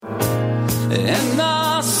and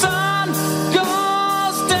the sun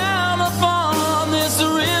goes down upon this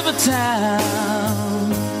river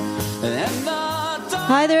town.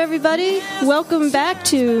 Hi there, everybody. Welcome back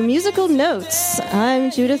to Musical Notes.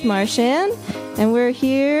 I'm Judith Marchand, and we're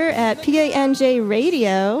here at PANJ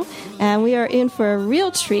Radio, and we are in for a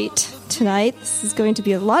real treat tonight. This is going to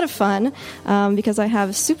be a lot of fun because I have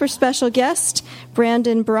a super special guest,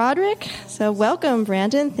 Brandon Broderick. So welcome,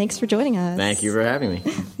 Brandon. Thanks for joining us. Thank you for having me.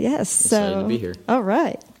 Yes. Excited to be here. All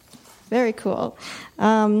right. Very cool.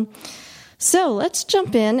 So let's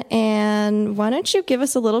jump in, and why don't you give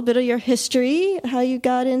us a little bit of your history, how you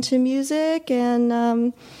got into music,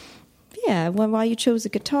 and why you chose the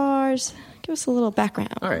guitars. Give us a little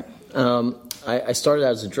background. All right. I started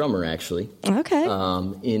out as a drummer, actually. Okay.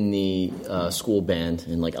 In the school band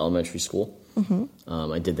in elementary school.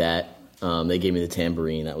 Mm-hmm. I did that. They gave me the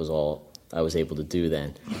tambourine. That was all I was able to do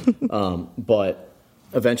then. But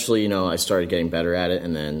eventually, I started getting better at it,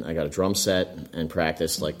 and then I got a drum set and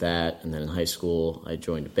practiced like that. And then in high school, I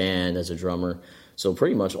joined a band as a drummer. So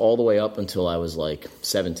pretty much all the way up until I was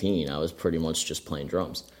 17, I was pretty much just playing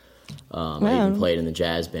drums. Wow. I even played in the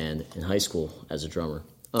jazz band in high school as a drummer.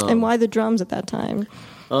 And why the drums at that time?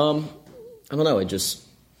 I don't know. It just,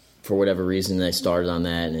 for whatever reason, I started on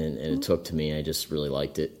that, and it took to me. I just really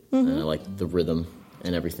liked it, and I liked the rhythm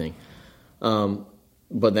and everything.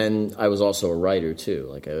 But then I was also a writer, too.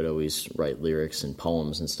 I would always write lyrics and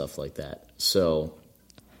poems and stuff like that. So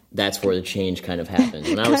that's where the change kind of happened.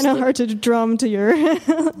 Kind of hard to drum to your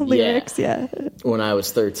lyrics, yeah. When I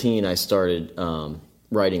was 13, I started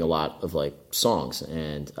writing a lot of, songs.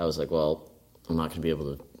 And I was like, well, I'm not going to be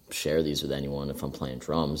able to share these with anyone if I'm playing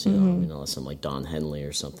drums, unless I'm like Don Henley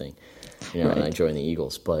or something, right. And I joined the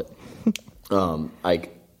Eagles. But so I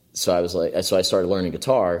started learning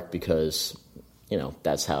guitar because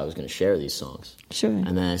that's how I was going to share these songs. Sure.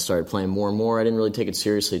 And then I started playing more and more. I didn't really take it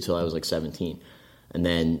seriously until I was 17. And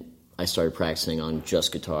then I started practicing on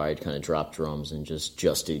just guitar. I'd kind of drop drums and just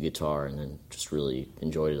did guitar, and then just really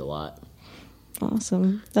enjoyed it a lot.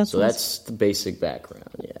 Awesome. That's the basic background,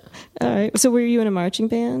 yeah. All right. So were you in a marching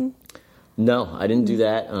band? No, I didn't do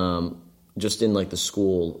that. Just in the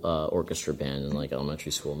school orchestra band in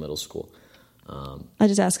elementary school, middle school. I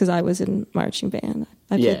just asked because I was in marching band.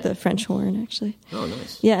 I played the French horn, actually. Oh,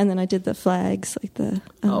 nice. Yeah, and then I did the flags, the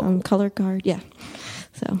cool. color guard. Yeah.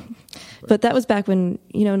 So, but that was back when,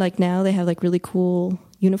 now they have really cool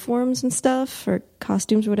uniforms and stuff, or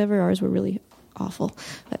costumes or whatever. Ours were really awful.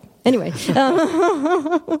 But anyway.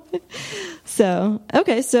 So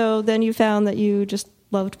then you found that you just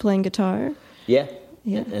loved playing guitar? Yeah.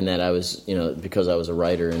 Yeah. And that I was, because I was a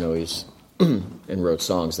writer and always and wrote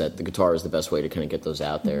songs, that the guitar is the best way to kind of get those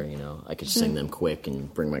out there. I could sing them quick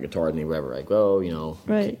and bring my guitar with me wherever I go.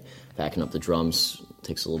 Right. Backing up the drums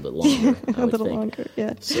takes a little bit longer. A little longer,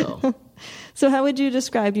 yeah. So how would you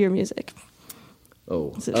describe your music?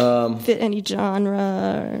 Does it fit any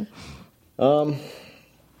genre?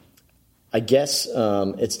 I guess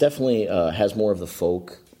it's definitely has more of the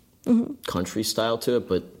folk country style to it,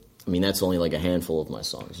 but that's only a handful of my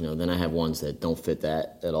songs. Then I have ones that don't fit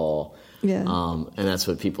that at all. Yeah. And that's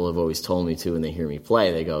what people have always told me too when they hear me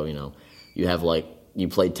play. They go, you have you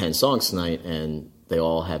played 10 songs tonight, and they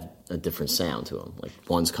all have a different sound to them.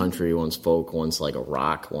 One's country, one's folk, one's a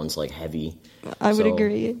rock, one's heavy. I would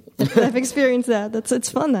agree. I've experienced that.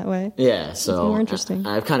 It's fun that way. Yeah, so it's more interesting.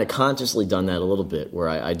 I've kind of consciously done that a little bit, where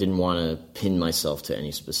I didn't want to pin myself to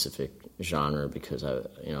any specific genre because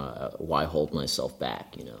why hold myself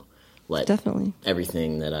back? Let Definitely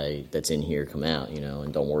everything that's in here come out,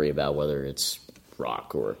 and don't worry about whether it's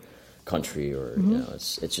rock or country or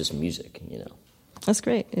it's just music, That's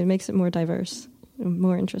great. It makes it more diverse,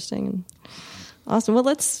 more interesting, and awesome. Well,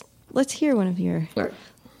 let's hear one of your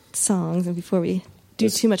songs, and before we do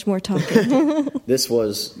too much more talking. This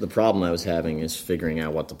was the problem I was having, is figuring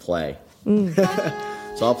out what to play.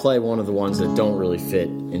 So I'll play one of the ones that don't really fit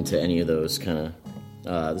into any of those kind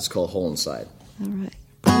of. This is called "Hole Inside." All right.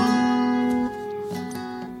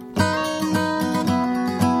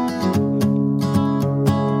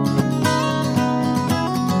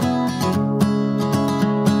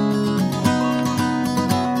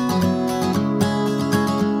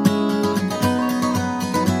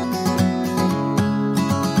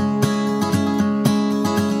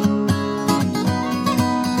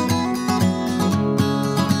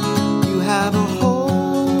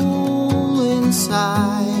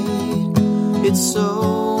 It's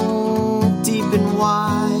so deep and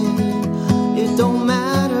wide. It don't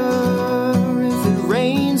matter if it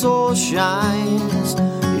rains or shines,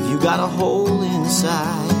 if you got a hole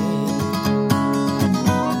inside.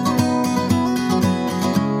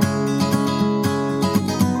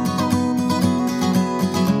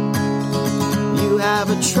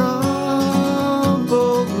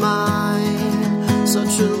 troubled mind,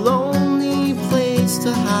 such a lonely place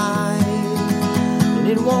to hide. And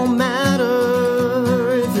it won't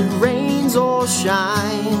matter if it rains or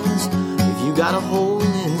shines, if you got a hole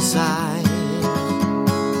inside.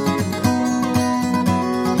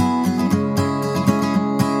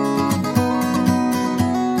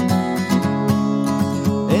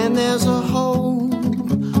 And there's a hope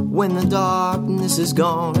when the darkness is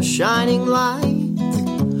gone, a shining light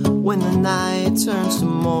when the night turns to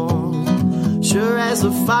morn. Sure as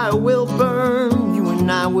the fire will burn, you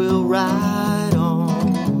and I will ride on.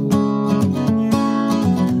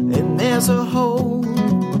 And there's a hope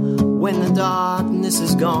when the darkness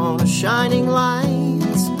is gone, a shining light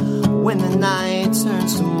when the night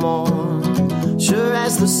turns to morn. Sure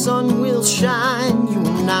as the sun will shine, you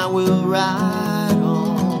and I will ride on.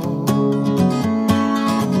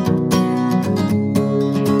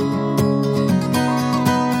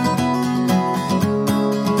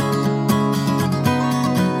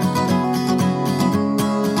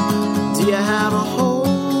 Do you have a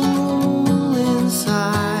hole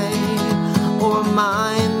inside, or a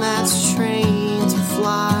mind that's trained to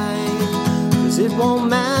fly? 'Cause it won't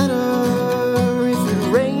matter if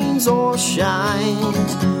it rains or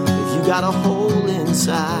shines, if you got a hole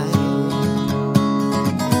inside.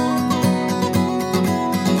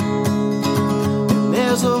 And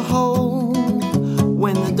there's a hole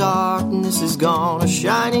when the darkness is gone, a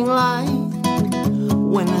shining light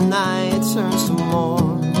when the night turns to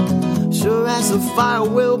morn. Sure as the fire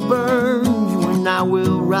will burn, you and I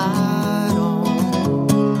will ride on.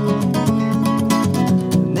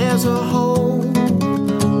 And there's a hope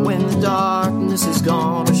when the darkness is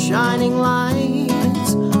gone, a shining light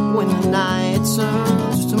when the night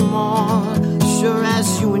turns to morn. Sure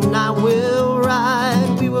as you and I will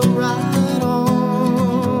ride, we will ride on.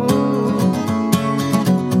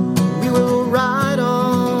 We will ride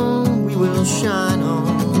on, we will shine on.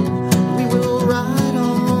 We will ride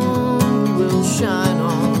on, we will shine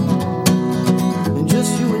on. And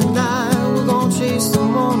just you and I, we're gonna chase the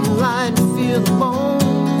morning light and feel the bone.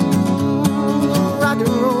 Gonna rock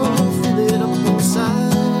and roll, feel it up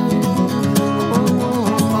inside.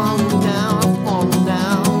 Oh, falling down, falling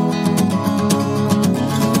down.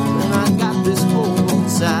 And I got this hole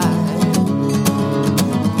inside.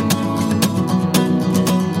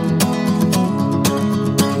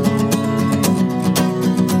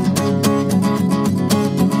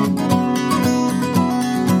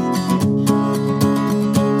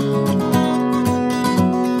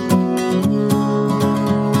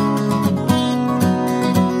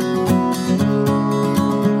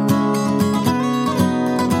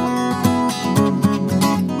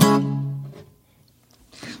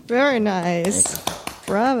 Very nice.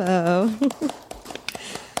 Bravo.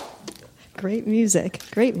 Great music.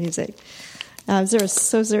 Great music. Is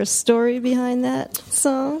there a story behind that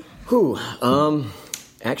song?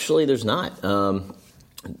 Actually, there's not.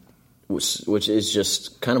 Which is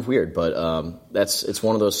just kind of weird, but it's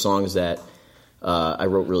one of those songs that I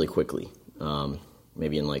wrote really quickly,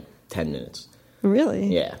 maybe in like 10 minutes.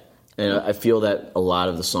 Really? Yeah, and I feel that a lot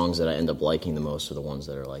of the songs that I end up liking the most are the ones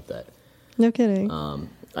that are like that. No kidding.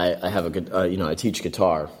 I have a good, I teach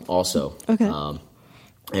guitar also. Okay.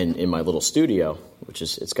 And in my little studio,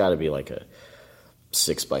 it's got to be like a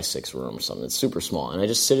 6x6 room or something. It's super small, and I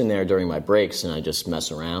just sit in there during my breaks and I just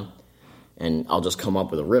mess around. And I'll just come up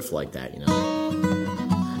with a riff like that, And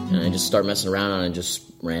I just start messing around on it and just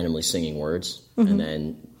randomly singing words. Mm-hmm. And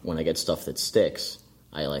then when I get stuff that sticks,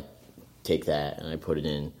 I like take that and I put it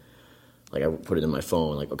in, like I put it in my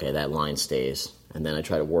phone, like, okay, that line stays. And then I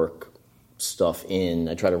try to work stuff in,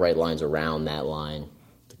 I try to write lines around that line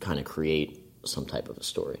to kind of create some type of a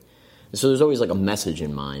story. And so there's always like a message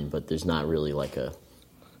in mind, but there's not really like a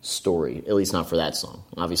story, at least not for that song.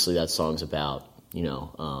 Obviously that song's about,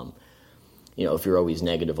 if you're always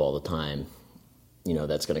negative all the time,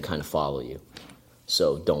 that's going to kind of follow you.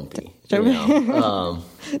 So don't be.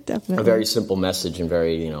 Definitely. A very simple message and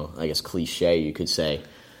very, I guess cliche, you could say.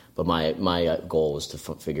 But my goal was to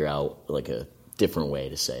figure out like a different way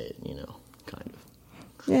to say it, kind of.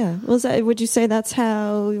 Yeah. Would you say that's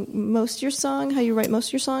how you write most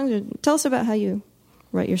of your songs? Or tell us about how you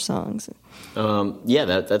write your songs. Yeah,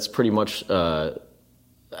 that's pretty much how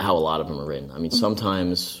a lot of them are written. I mean,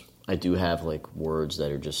 sometimes I do have like words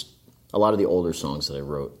that are just, a lot of the older songs that I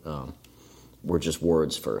wrote were just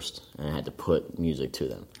words first, and I had to put music to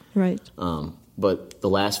them. Right. But the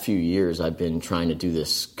last few years, I've been trying to do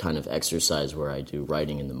this kind of exercise where I do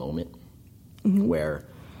writing in the moment, where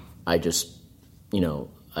I just,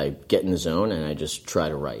 I get in the zone and I just try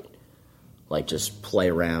to write. Like, just play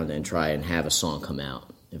around and try and have a song come out.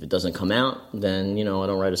 If it doesn't come out, then, I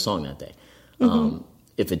don't write a song that day.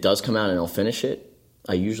 If it does come out and I'll finish it,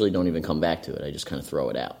 I usually don't even come back to it. I just kind of throw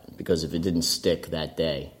it out. Because if it didn't stick that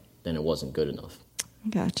day, then it wasn't good enough.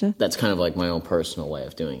 Gotcha. That's kind of like my own personal way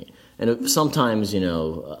of doing it. And sometimes,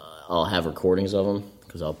 I'll have recordings of them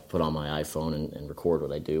because I'll put on my iPhone and record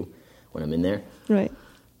what I do when I'm in there. Right.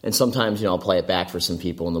 And sometimes, I'll play it back for some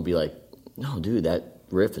people and they'll be like, no, dude, that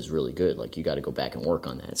riff is really good. Like, you got to go back and work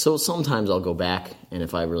on that. So sometimes I'll go back, and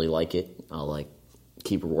if I really like it, I'll, like,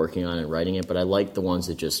 keep working on it and writing it. But I like the ones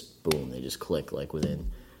that just, boom, they just click, like,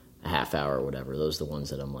 within a half hour or whatever. Those are the ones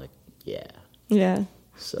that I'm like, yeah. Yeah.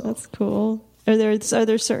 So that's cool. Are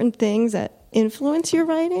there certain things that influence your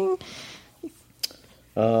writing?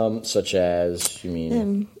 Such as, you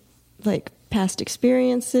mean? Like past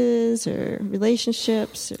experiences or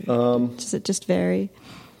relationships? Or does it just vary?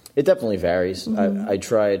 It definitely varies. I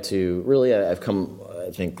try to, really, I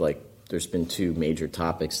think, like, there's been two major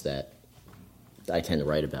topics that I tend to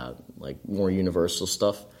write about, like more universal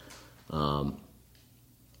stuff.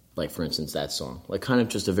 Like, for instance, that song. Like, kind of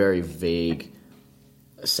just a very vague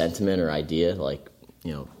sentiment or idea, like,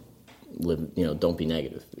 don't be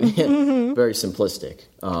negative. Very simplistic.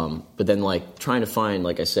 But then, like, trying to find,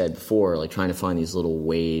 like I said before, like, trying to find these little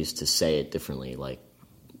ways to say it differently, like,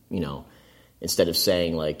 instead of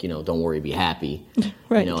saying, like, don't worry, be happy,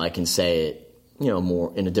 right. I can say it,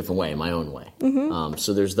 more in a different way, in my own way.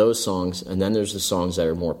 So there's those songs, and then there's the songs that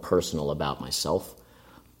are more personal about myself,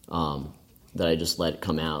 that I just let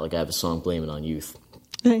come out. Like, I have a song, Blame It on Youth,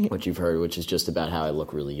 which you've heard, which is just about how I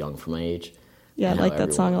look really young for my age. Yeah, I like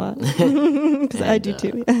that song a lot. Because I do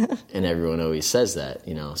too. And everyone always says that,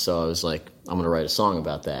 So I was like, I'm going to write a song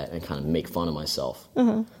about that and kind of make fun of myself.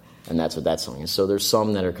 And that's what that song is. So there's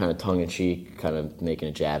some that are kind of tongue-in-cheek, kind of making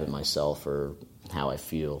a jab at myself or how I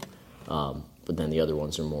feel. But then the other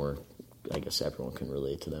ones are more, I guess everyone can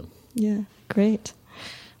relate to them. Yeah, great.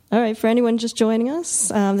 All right, for anyone just joining us,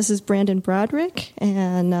 this is Brandon Broderick,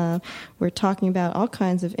 and we're talking about all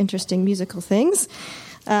kinds of interesting musical things.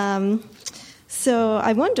 So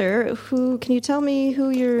I wonder, can you tell me who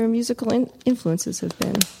your musical influences have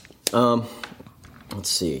been? Let's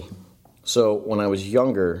see. So when I was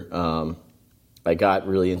younger, I got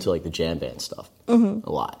really into, like, the jam band stuff a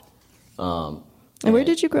lot. And where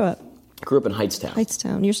did you grow up? I grew up in Hightstown.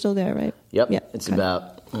 Hightstown. You're still there, right? Yep. It's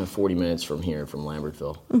about 40 minutes from here, from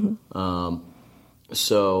Lambertville.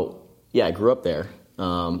 So, yeah, I grew up there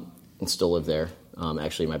and still live there.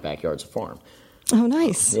 Actually, my backyard's a farm. Oh,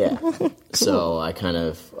 nice. Yeah. Cool. So I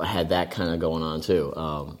had that kind of going on, too.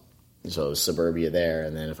 So it was suburbia there,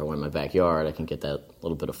 and then if I went in my backyard, I can get that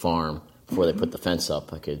little bit of farm. Before they put the fence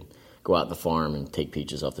up, I could go out in the farm and take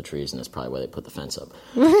peaches off the trees, and that's probably why they put the fence up.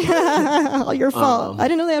 Your fault. I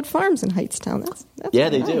didn't know they had farms in Hightstown. That's yeah,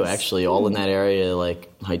 they nice. do, actually. All in that area,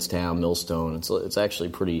 like Hightstown, Millstone. It's actually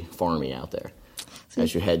pretty farmy out there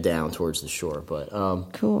as you head down towards the shore. But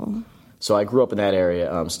cool. So I grew up in that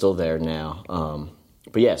area. I'm still there now.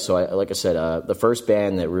 But yeah, so like I said, the first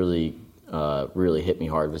band that really hit me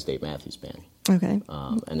hard was Dave Matthews Band. Okay.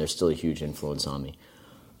 And they're still a huge influence on me.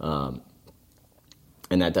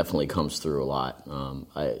 And that definitely comes through a lot.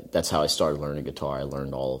 That's how I started learning guitar. I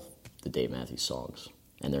learned all of the Dave Matthews songs.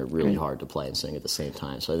 And they're really hard to play and sing at the same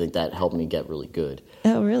time. So I think that helped me get really good.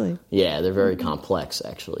 Oh, really? Yeah, they're very complex,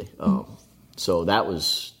 actually. So that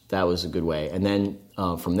was a good way. And then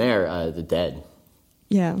from there, the Dead.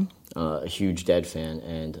 Yeah. A huge Dead fan.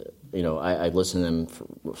 And, I listened to them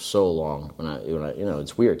for so long. When I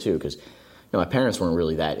it's weird, too, because my parents weren't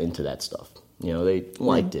really that into that stuff. They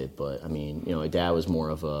liked it, but, I mean, my dad was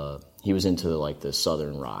more of he was into, like, the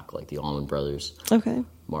southern rock, like the Allman Brothers. Okay.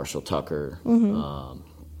 Marshall Tucker,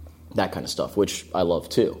 that kind of stuff, which I love,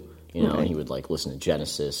 too. And he would, like, listen to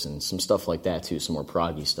Genesis and some stuff like that, too, some more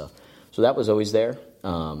proggy stuff. So that was always there.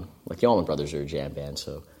 Like, the Allman Brothers are a jam band,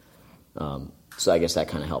 so I guess that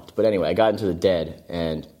kind of helped. But anyway, I got into the Dead,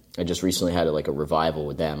 and I just recently had a revival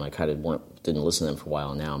with them. I kind of didn't listen to them for a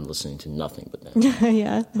while. Now I'm listening to nothing but them.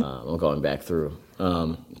 Yeah. I'm going back through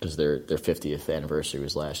because their 50th anniversary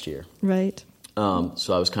was last year. Right.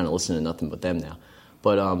 So I was kind of listening to nothing but them now.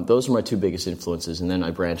 But those are my two biggest influences. And then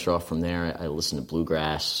I branched off from there. I listened to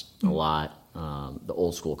bluegrass a lot. The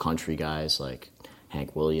old school country guys like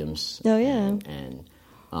Hank Williams. Oh, yeah. And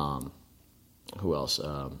who else?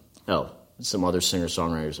 Some other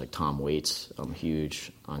singer-songwriters like Tom Waits. I'm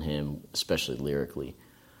huge on him, especially lyrically.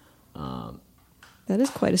 That is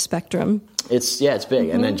quite a spectrum. It's big.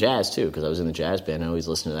 And then jazz, too, because I was in the jazz band. I always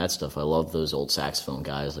listened to that stuff. I love those old saxophone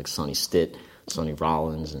guys like Sonny Stitt, Sonny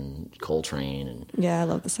Rollins, and Coltrane. And yeah, I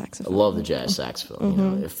love the saxophone. I love the jazz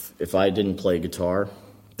saxophone. If I didn't play guitar,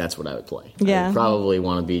 that's what I would play. Yeah. I would probably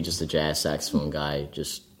want to be just a jazz saxophone guy,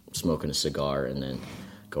 just smoking a cigar and then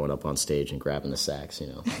going up on stage and grabbing the sax,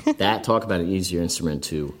 That, talk about an easier instrument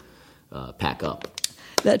to pack up.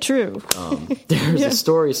 That's true. There's a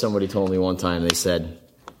story somebody told me one time. They said,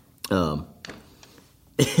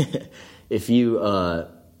 if you...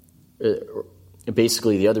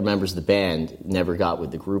 basically, the other members of the band never got with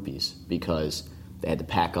the groupies because they had to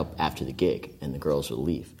pack up after the gig and the girls would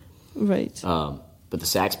leave. Right. But the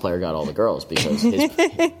sax player got all the girls because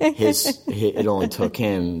it only took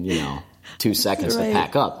him, 2 seconds to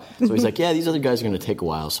pack up. So he's like, yeah, these other guys are going to take a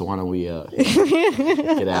while, so why don't we get out of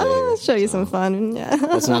here? I'll show you some fun. Yeah.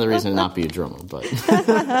 That's another reason to not be a drummer. But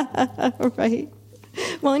Right.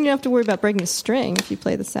 Well, and you don't have to worry about breaking a string if you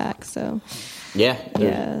play the sax. So yeah.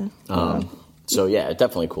 So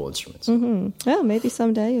definitely cool instruments. Mm-hmm. Well, maybe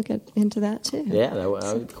someday you'll get into that too. Yeah, that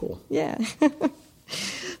would be cool. Yeah.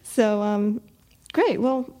 So, great.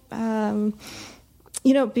 Well,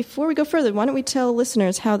 before we go further, why don't we tell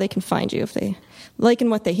listeners how they can find you if they like and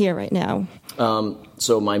what they hear right now?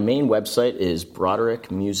 So my main website is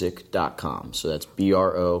broderickmusic.com. So that's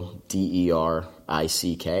BRODERICK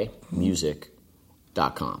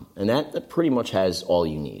music.com. And that pretty much has all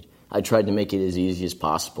you need. I tried to make it as easy as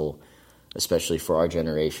possible, especially for our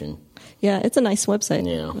generation. Yeah, it's a nice website.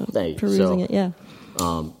 Perusing it, yeah.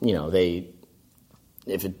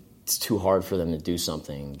 If it's too hard for them to do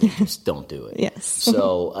something, they just don't do it. Yes.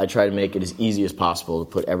 So I try to make it as easy as possible to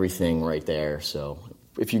put everything right there. So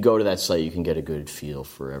if you go to that site, you can get a good feel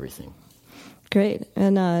for everything. Great.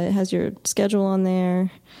 And it has your schedule on there,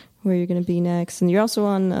 where you're going to be next. And you're also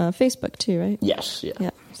on Facebook too, right? Yes, yeah.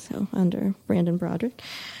 Yeah, so under Brandon Broderick.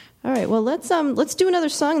 All right, well, let's do another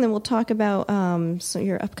song, and then we'll talk about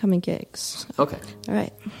your upcoming gigs. Okay. All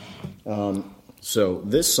right. So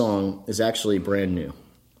this song is actually brand new.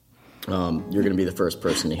 You're going to be the first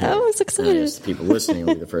person to hear it. I was excited. And the people listening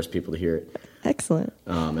will be the first people to hear it. Excellent.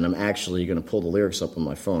 And I'm actually going to pull the lyrics up on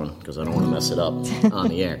my phone because I don't want to mess it up on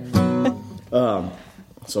the air.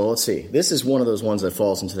 So let's see. This is one of those ones that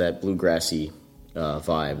falls into that bluegrassy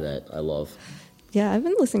vibe that I love. Yeah, I've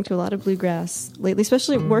been listening to a lot of bluegrass lately,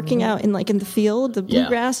 especially working out in the field. The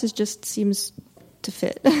bluegrass just seems to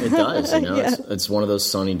fit. It does, Yeah. It's one of those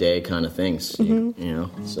sunny day kind of things,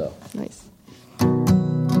 Mm-hmm. So Nice.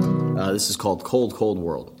 This is called Cold, Cold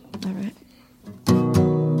World. All right.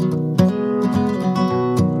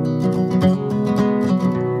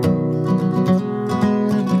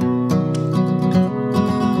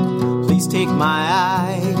 Please take my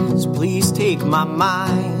eyes, please take my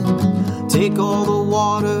mind. Take all the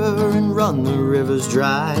water and run the rivers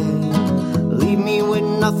dry. Leave me with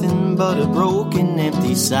nothing but a broken,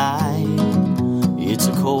 empty sigh. It's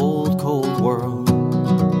a cold, cold world.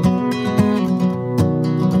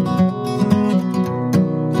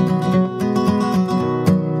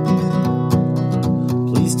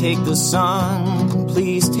 Please take the sun,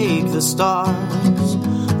 please take the stars.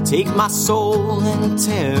 Take my soul and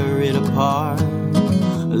tear it apart.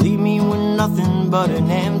 Leave me with nothing but an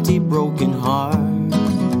empty, broken heart.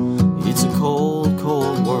 It's a cold,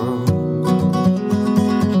 cold world.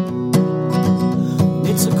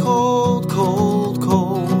 It's a cold, cold,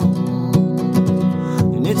 cold.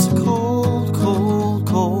 And it's a cold, cold,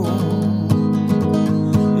 cold.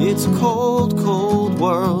 It's a cold, cold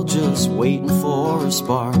world just waiting for a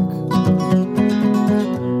spark.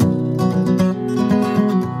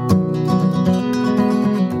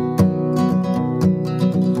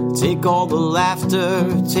 Take all the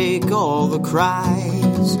laughter, take all the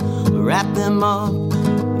cries, wrap them up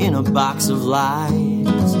in a box of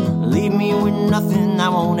lies. Leave me with nothing, I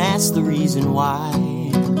won't ask the reason why.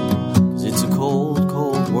 'Cause it's a cold,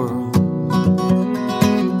 cold world.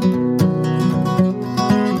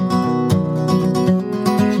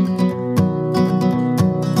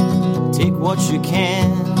 Take what you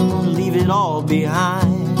can, leave it all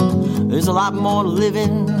behind. There's a lot more to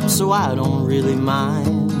living, so I don't really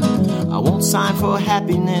mind. I won't sign for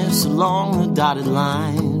happiness along the dotted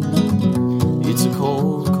line. It's a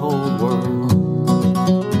cold, cold world.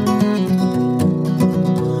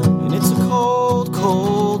 And it's a cold,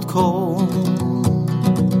 cold, cold.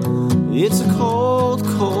 It's a cold,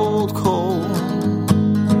 cold, cold.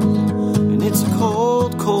 And it's a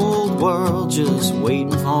cold, cold world just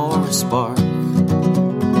waiting for a spark.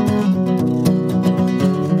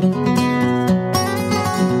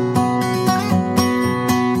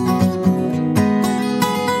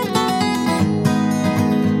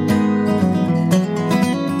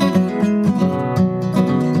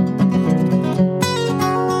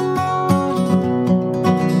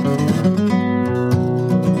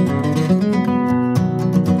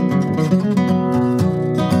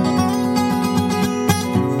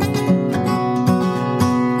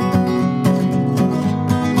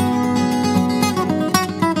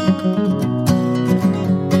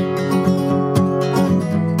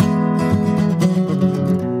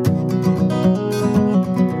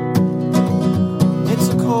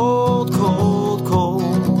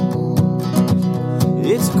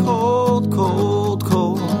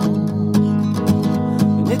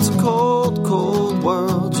 it's a cold, cold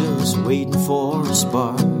world just waiting for a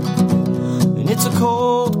spark. And it's a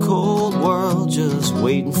cold, cold world just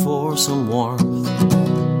waiting for some warmth.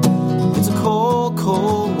 It's a cold,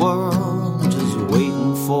 cold world just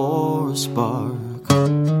waiting for a spark.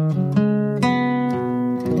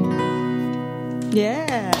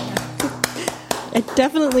 Yeah. I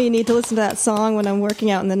definitely need to listen to that song when I'm working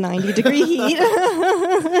out in the 90-degree heat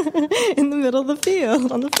in the middle of the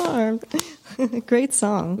field on the farm. Great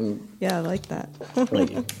song. Yeah, I like that.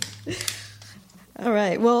 Thank you. All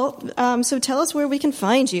right. Well, so tell us where we can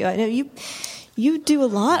find you. I know you do a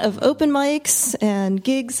lot of open mics and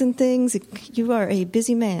gigs and things. You are a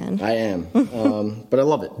busy man. I am, but I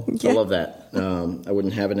love it. Yeah. I love that. I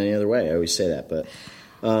wouldn't have it any other way. I always say that, but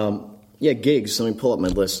yeah, gigs. Let me pull up my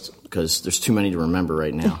list because there's too many to remember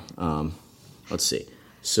right now. Let's see.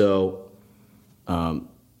 So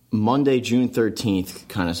Monday, June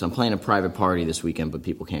 13th, so I'm playing a private party this weekend, but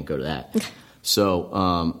people can't go to that.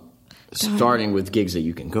 So starting with gigs that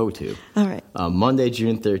you can go to. All right. Monday,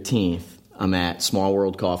 June 13th, I'm at Small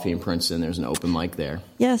World Coffee in Princeton. There's an open mic there.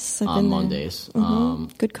 Yes, I've on been there. Mondays.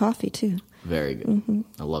 Good coffee, too. Very good.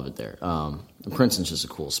 I love it there. Princeton's just a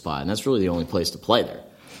cool spot, and that's really the only place to play there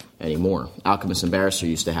anymore. Alchemist and Barrister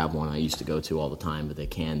used to have one I used to go to all the time, but they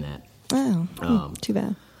canned that. Oh, too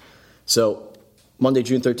bad. So Monday,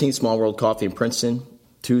 June 13th, Small World Coffee in Princeton.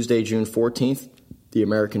 Tuesday, June 14th, the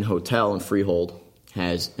American Hotel in Freehold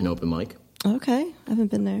has an open mic. Okay, I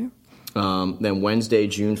haven't been there. Then Wednesday,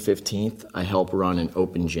 June 15th, I help run an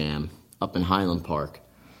open jam up in Highland Park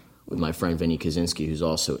with my friend Vinny Kaczynski, who's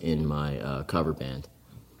also in my cover band.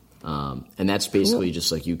 And that's basically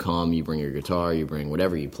just like you come, you bring your guitar, you bring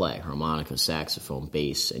whatever you play, harmonica, saxophone,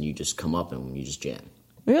 bass, and you just come up and you just jam.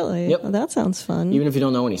 Really? Yep. Well, that sounds fun. Even if you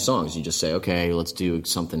don't know any songs, you just say, okay, let's do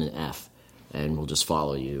something in F, and we'll just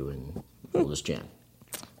follow you, and we'll just jam.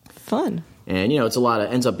 Fun. And, it's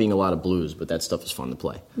ends up being a lot of blues, but that stuff is fun to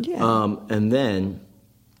play. Yeah. And then,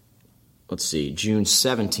 let's see, June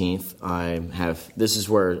 17th, this is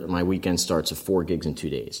where my weekend starts of 4 gigs in 2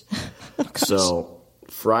 days. So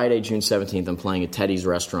Friday, June 17th, I'm playing at Teddy's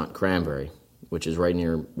Restaurant, Cranberry, which is right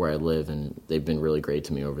near where I live, and they've been really great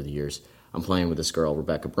to me over the years. I'm playing with this girl,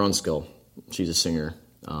 Rebecca Brunskill. She's a singer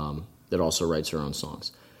that also writes her own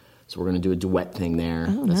songs. So we're going to do a duet thing there.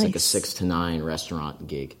 Oh, That's like a nice. 6 to 9 restaurant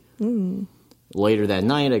gig. Mm. Later that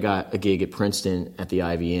night, I got a gig at Princeton at the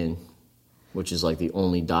Ivy Inn, which is like the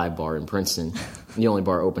only dive bar in Princeton. The only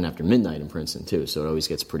bar open after midnight in Princeton, too, so it always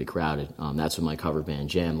gets pretty crowded. That's with my cover band,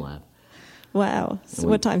 Jam Lab. Wow. So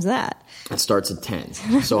what time's that? It starts at 10.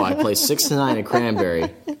 So I play 6 to 9 at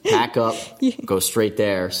Cranberry, pack up, go straight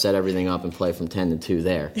there, set everything up, and play from 10 to 2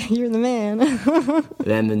 there. You're the man.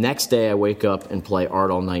 Then the next day, I wake up and play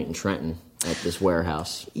Art All Night in Trenton at this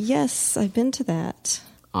warehouse Yes, I've been to that.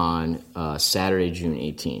 on Saturday, June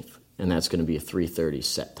 18th, and that's going to be a 3:30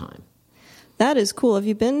 set time. That is cool. Have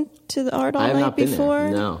you been to the Art All I have Night not been before?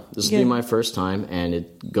 there. No, this will be my first time, and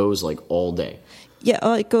it goes like all day.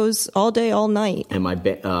 Yeah, it goes all day, all night. And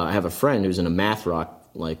I have a friend who's in a math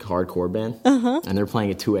rock like hardcore band, and they're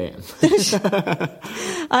playing at 2 a.m.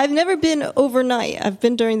 I've never been overnight. I've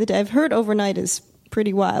been during the day. I've heard overnight is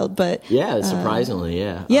pretty wild, but Yeah, surprisingly,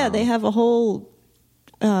 yeah. yeah, they have a whole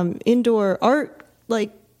indoor art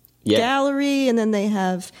gallery, and then they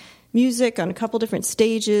have music on a couple different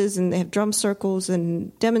stages, and they have drum circles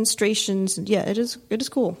and demonstrations. And yeah, it is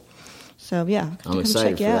cool. So yeah, I'm excited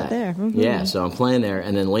check for you that. out there. Mm-hmm. Yeah, so I'm playing there,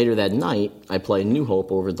 and then later that night, I play New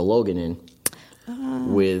Hope over at the Logan Inn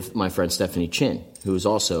with my friend Stephanie Chin, who is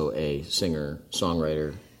also a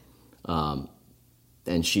singer-songwriter,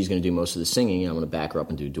 and she's going to do most of the singing, and I'm going to back her up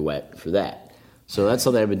and do a duet for that. So that's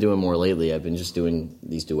something I've been doing more lately. I've been just doing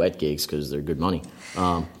these duet gigs because they're good money,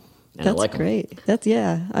 and That's I like great. them. That's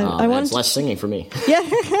I wanted It's less singing for me. Yeah.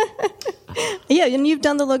 Yeah, and you've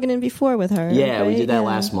done the Logan Inn before with her. Yeah, right? we did that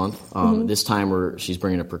last month. This time she's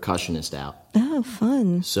bringing a percussionist out. Oh,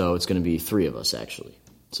 fun. So it's going to be 3 of us, actually.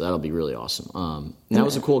 So that'll be really awesome. And that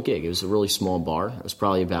was a cool gig. It was a really small bar. It was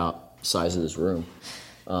probably about the size of this room.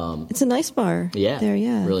 It's a nice bar. Yeah, There,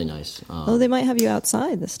 yeah. really nice. They might have you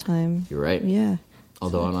outside this time. You're right. Yeah.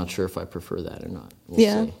 Although I'm not sure if I prefer that or not. We'll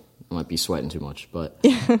Yeah. see. I might be sweating too much. But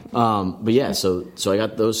yeah, so I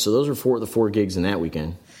got those. So those are the 4 gigs in that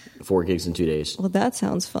weekend. 4 gigs in 2 days. Well, that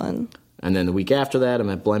sounds fun. And then the week after that,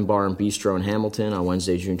 I'm at Blend Bar and Bistro in Hamilton on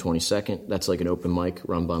Wednesday, June 22nd. That's like an open mic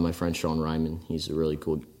run by my friend Sean Ryman. He's a really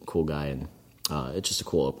cool guy, and it's just a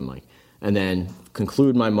cool open mic. And then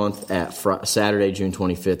conclude my month at Saturday, June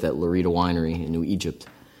 25th at Larita Winery in New Egypt.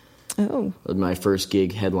 Oh. My first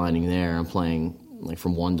gig headlining there. I'm playing like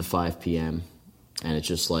from 1 to 5 p.m. And it's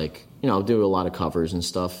just like, I'll do a lot of covers and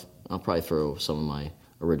stuff. I'll probably throw some of my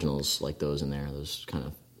originals like those in there, those kind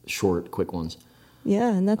of short, quick ones.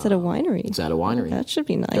 Yeah, and that's at a winery. It's at a winery. That should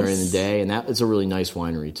be nice. During the day, and it's a really nice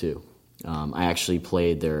winery, too. I actually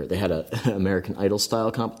played there. They had an American Idol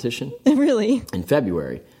style competition. Really? In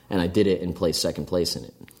February, and I did it and placed second place in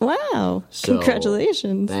it. Wow. So,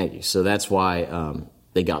 congratulations. Thank you. So that's why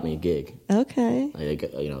they got me a gig. Okay.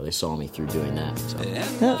 They saw me through doing that. So.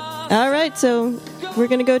 Oh. All right, so we're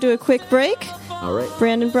going to go to a quick break. All right.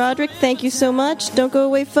 Brandon Broderick, thank you so much. Don't go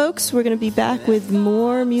away, folks. We're going to be back with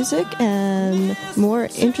more music and more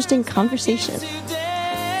interesting conversation. See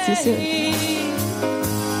you soon.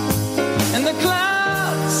 And the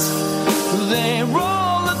clouds, they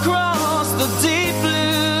roll across the deep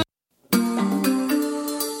blue.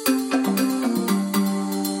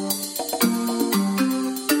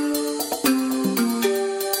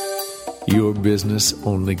 Your business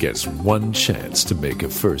only gets one chance to make a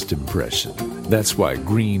first impression. That's why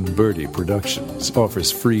Green Birdie Productions offers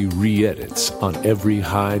free re-edits on every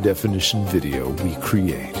high-definition video we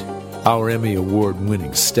create. Our Emmy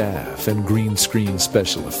Award-winning staff and green screen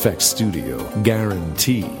special effects studio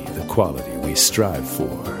guarantee the quality we strive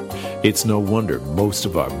for. It's no wonder most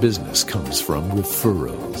of our business comes from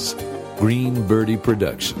referrals. Green Birdie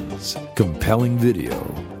Productions. Compelling video.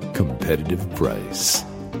 Competitive price.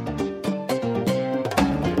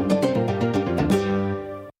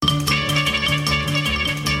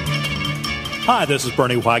 Hi, this is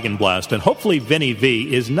Bernie Wagenblast, and hopefully Vinny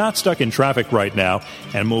V is not stuck in traffic right now,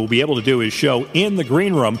 and will be able to do his show in the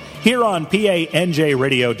green room here on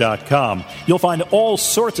PANJRadio.com. You'll find all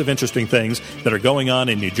sorts of interesting things that are going on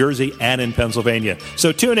in New Jersey and in Pennsylvania.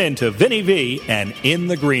 So tune in to Vinny V and In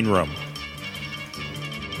the Green Room.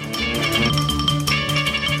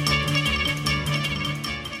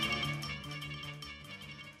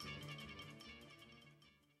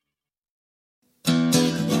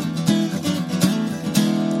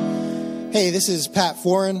 Hey, this is Pat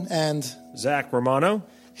Foran and Zach Romano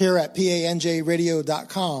here at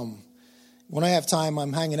PANJRadio.com. When I have time,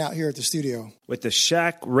 I'm hanging out here at the studio with the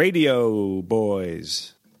Shack Radio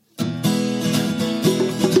Boys.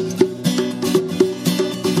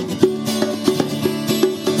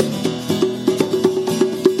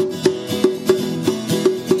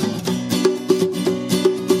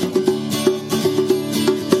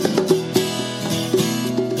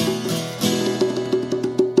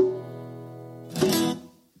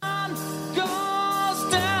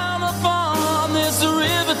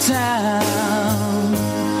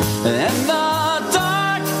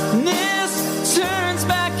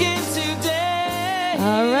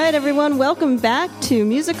 Welcome back to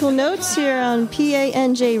Musical Notes here on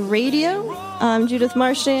PANJ Radio. I'm Judith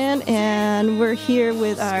Marchand, and we're here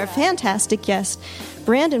with our fantastic guest,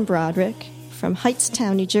 Brandon Broderick from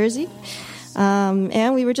Hightstown, New Jersey.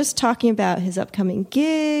 And we were just talking about his upcoming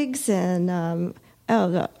gigs and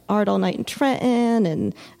the Art All Night in Trenton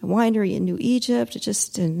and a winery in New Egypt,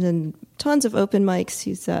 and then tons of open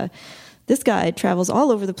mics. This guy travels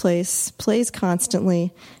all over the place, plays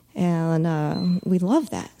constantly, and we love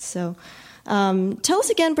that. So tell us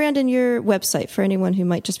again, Brandon, your website for anyone who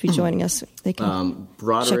might just be joining us. They can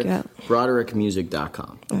check you out.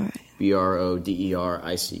 BroderickMusic.com. All right.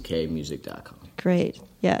 BRODERICK music.com. Great.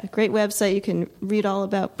 Yeah, great website. You can read all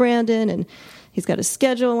about Brandon, and he's got a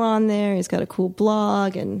schedule on there. He's got a cool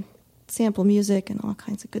blog and sample music and all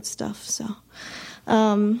kinds of good stuff. So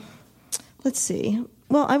let's see.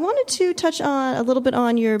 Well, I wanted to touch on a little bit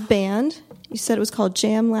on your band. You said it was called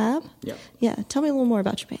Jam Lab. Yep. Yeah. Tell me a little more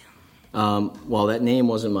about your band. Well, that name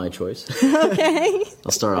wasn't my choice. Okay.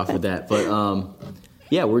 I'll start off with that. But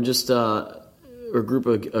yeah, we're just a group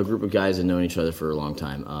of guys that have known each other for a long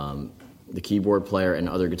time. The keyboard player and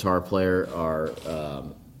other guitar player are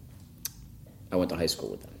I went to high school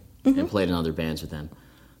with them and played in other bands with them.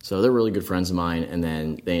 So they're really good friends of mine. And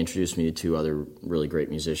then they introduced me to two other really great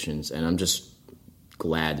musicians, and I'm just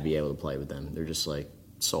glad to be able to play with them. They're just like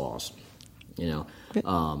so awesome, you know.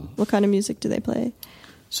 What kind of music do they play?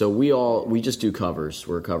 So we just do covers.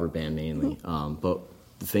 We're a cover band mainly. But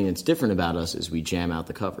the thing that's different about us is we jam out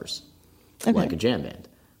the covers like a jam band.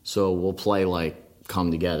 So we'll play like Come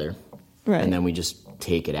Together, right, and then we just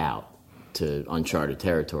take it out to uncharted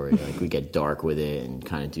territory. Like we get dark with it and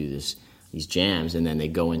kind of do these jams, and then they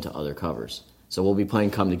go into other covers. So we'll be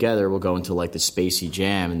playing Come Together. We'll go into like the spacey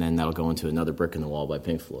jam, and then that'll go into Another Brick in the Wall by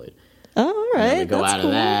Pink Floyd. Oh, all right. And we go That's out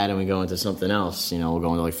of that, and we go into something else. You know, we'll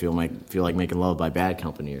go into like Feel Like Making Love by Bad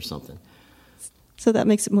Company or something. So that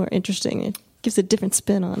makes it more interesting. It gives a different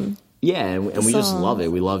spin on. Yeah, and we just love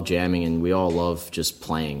it. We love jamming, and we all love just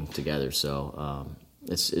playing together. So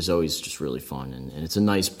it's always just really fun, and it's a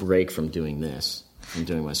nice break from doing this, from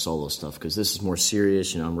doing my solo stuff, because this is more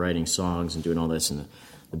serious. I'm writing songs and doing all this, and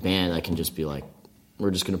the band, I can just be like,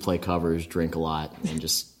 we're just going to play covers, drink a lot, and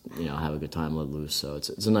just have a good time, let loose. So it's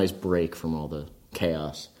a nice break from all the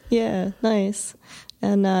chaos. Yeah, nice.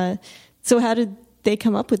 And so how did they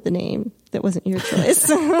come up with the name that wasn't your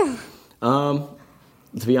choice?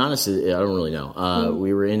 To be honest, I don't really know.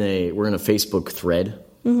 We're in a Facebook thread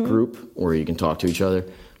group where you can talk to each other,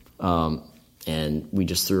 and we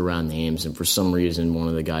just threw around names. And for some reason, one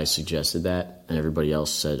of the guys suggested that, and everybody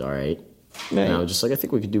else said, "All right." And I was just like, "I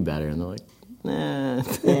think we could do better." And they're like, "Nah,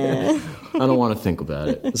 I don't want to think about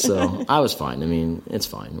it." So I was fine. I mean, it's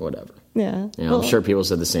fine, whatever. Yeah. I'm sure people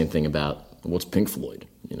said the same thing about what's Pink Floyd.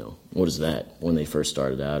 What is that when they first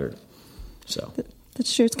started out, or so.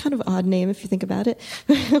 That's true. It's kind of an odd name if you think about it.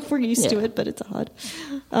 We're used to it, but it's odd.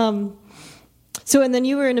 So, and then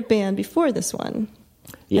you were in a band before this one.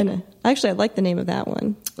 Yeah. And, actually, I like the name of that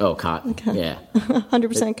one. Oh, Cotton. Okay. Yeah.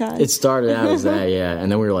 100% Cotton. It started out as that, yeah. And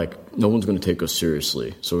then we were like, no one's going to take us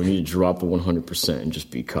seriously, so we need to drop the 100% and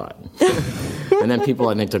just be Cotton. And then people,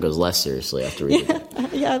 I think, took us less seriously after we did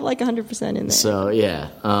that. Yeah, I like 100% in there. So, yeah.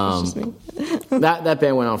 That's just me. that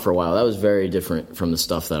band went on for a while. That was very different from the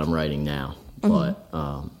stuff that I'm writing now. But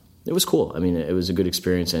it was cool. I mean, it was a good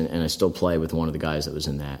experience, and I still play with one of the guys that was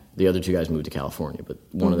in that. The other two guys moved to California, but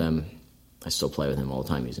one of them, I still play with him all the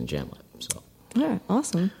time. He's in Jam Lab. So. All right,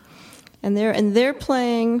 awesome. And they're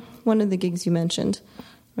playing one of the gigs you mentioned,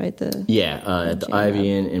 right? At the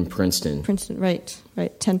Ivy Inn in Princeton. Princeton, right.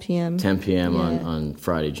 10 p.m. 10 p.m. on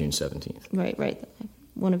Friday, June 17th. Right.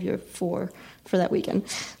 One of your 4 for that weekend.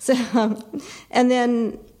 So, and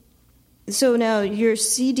then... So now your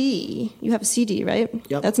CD, you have a CD, right?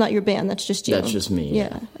 Yep. That's not your band, that's just you. That's just me.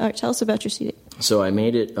 Yeah. All right, tell us about your CD. So I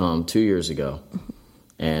made it 2 years ago,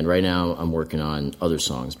 and right now I'm working on other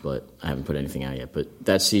songs, but I haven't put anything out yet. But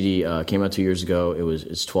that CD came out 2 years ago.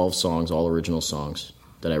 It's 12 songs, all original songs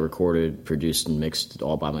that I recorded, produced, and mixed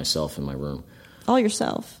all by myself in my room. All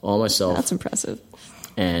yourself? All myself. That's impressive.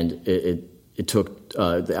 And it took,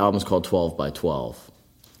 the album's called 12 by 12,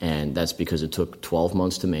 and that's because it took 12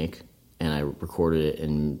 months to make. And I recorded it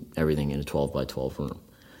and everything in a 12 by 12 room.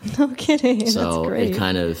 No kidding. So that's great. it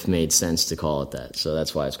kind of made sense to call it that. So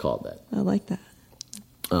that's why it's called that. I like that.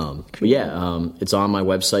 But yeah, it's on my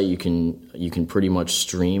website. You can pretty much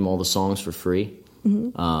stream all the songs for free.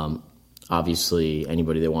 Obviously,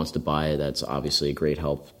 anybody that wants to buy it, that's obviously a great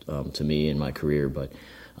help to me in my career. But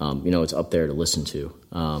it's up there to listen to,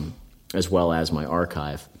 as well as my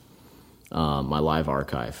archive, my live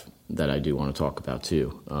archive that I do want to talk about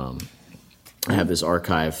too. I have this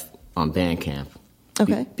archive on Bandcamp,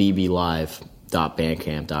 okay.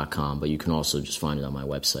 bblive.bandcamp.com, but you can also just find it on my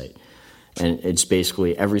website. And it's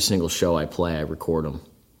basically every single show I play, I record them.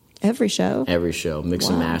 Every show? Every show. Mix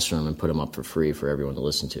and master them and put them up for free for everyone to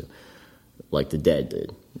listen to. Like the Dead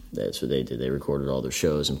did. That's what they did. They recorded all their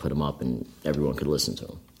shows and put them up, and everyone could listen to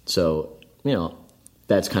them. So,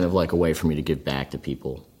 that's kind of like a way for me to give back to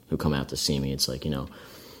people who come out to see me. It's like,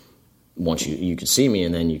 once you can see me,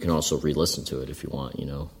 and then you can also re-listen to it if you want.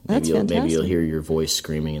 That's fantastic. Maybe you'll hear your voice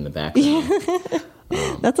screaming in the background.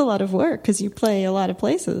 That's a lot of work because you play a lot of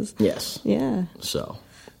places. Yes. Yeah. So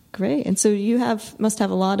great. And so you must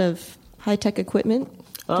have a lot of high-tech equipment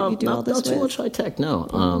that you do all this not with? too much high-tech,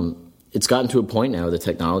 no. It's gotten to a point now, the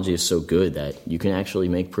technology is so good that you can actually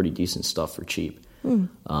make pretty decent stuff for cheap.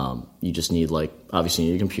 You just need, obviously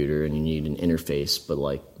you need a computer and you need an interface, but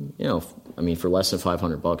for less than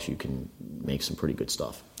 $500 you can make some pretty good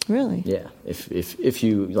stuff. Really? Yeah. If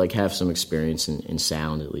you have some experience in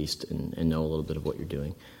sound at least and know a little bit of what you're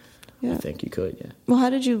doing, I think you could, yeah. Well, how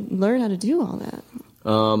did you learn how to do all that?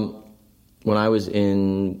 When I was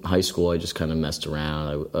in high school, I just kind of messed around.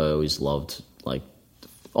 I always loved,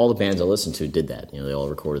 all the bands I listened to did that. They all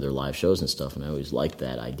recorded their live shows and stuff, and I always liked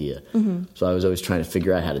that idea. So I was always trying to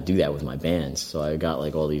figure out how to do that with my bands. So I got,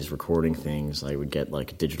 all these recording things. I would get, a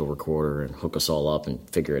digital recorder and hook us all up and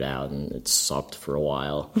figure it out, and it sucked for a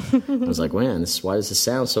while. I was like, man, why does this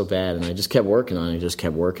sound so bad? And I just kept working on it,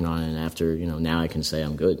 and after, now I can say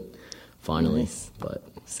I'm good, finally. Nice. But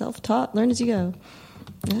self-taught, learn as you go.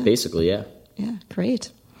 Yeah. Basically, yeah. Yeah, great.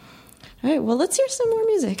 All right, well, let's hear some more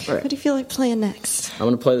music. Right. What do you feel like playing next? I'm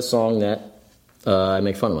going to play the song that I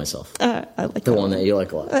make fun of myself. I like the one that you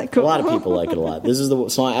like a lot. Cool. A lot of people like it a lot. This is the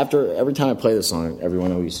song. Every time I play this song,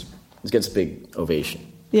 everyone always gets a big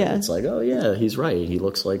ovation. Yeah. It's like, oh, yeah, he's right. He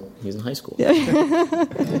looks like he's in high school. Yeah.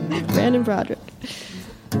 Brandon Broderick.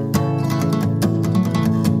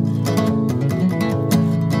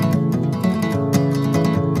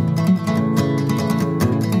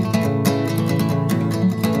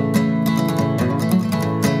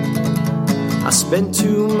 spent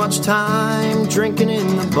too much time drinking in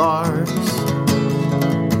the bars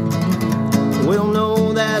will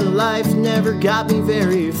know that life never got me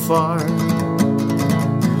very far.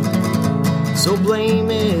 So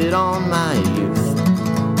blame it on my youth.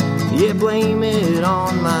 Yeah, blame it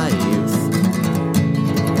on my youth.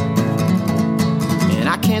 And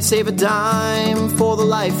I can't save a dime for the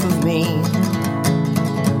life of me.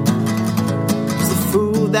 'Cause the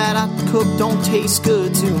food that I cook don't taste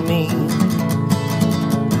good to me.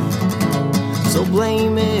 So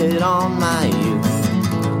blame it on my youth.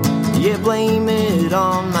 Yeah, blame it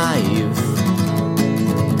on my youth.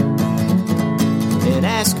 And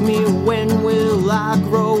ask me when will I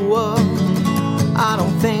grow up. I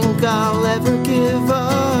don't think I'll ever give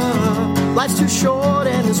up. Life's too short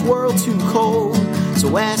and this world too cold.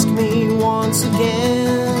 So ask me once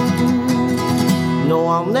again. No,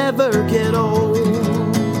 I'll never get old.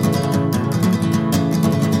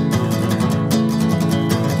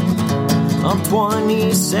 I'm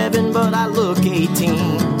 27, but I look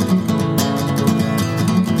 18.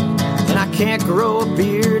 And I can't grow a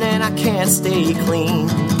beard and I can't stay clean.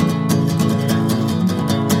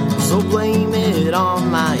 So blame it on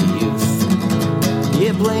my youth.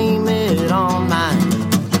 Yeah, blame it on my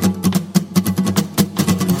youth.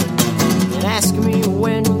 And ask me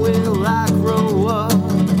when will I grow up.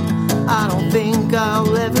 I don't think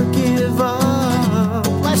I'll ever give up.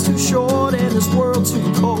 Life's too short and this world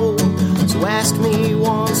too cold. So ask me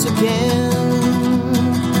once again.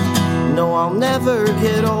 No, I'll never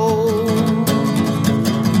get old.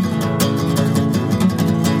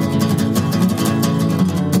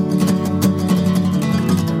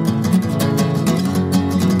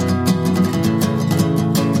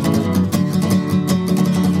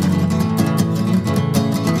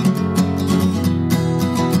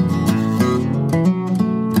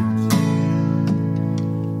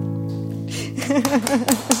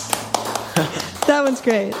 That one's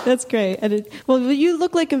great. That's great. And well, you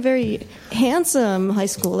look like a very handsome high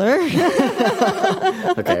schooler.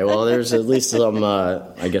 Okay, well, there's at least some,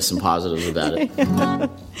 I guess, some positives about it.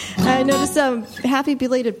 I noticed happy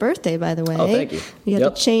belated birthday, by the way. Oh, thank you. You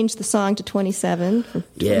had to change the song to 27 from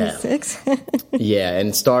 26. Yeah, and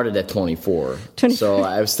it started at 24. So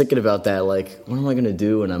I was thinking about that, like, what am I going to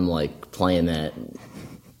do when I'm, like, playing that?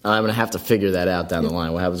 I'm going to have to figure that out down the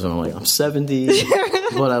line. What happens when I'm like, I'm 70,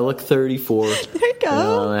 but I look 34. There you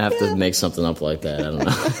go. I have to make something up like that. I don't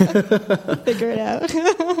know. Figure it out.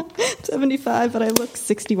 75, but I look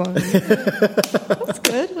 61. That's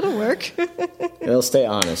good. It'll work. It'll stay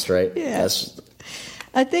honest, right? Yeah.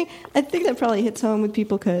 I think that probably hits home with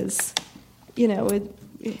people because, you know,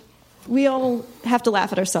 we all have to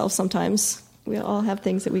laugh at ourselves sometimes. We all have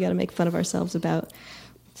things that we got to make fun of ourselves about.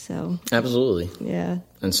 So absolutely, yeah.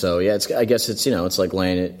 And so I guess it's it's like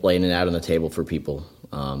laying it out on the table for people.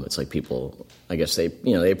 It's like people, I guess they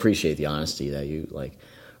appreciate the honesty that you like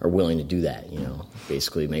are willing to do that.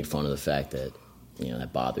 Basically make fun of the fact that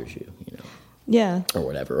that bothers you. Yeah. Or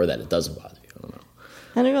whatever, or that it doesn't bother you.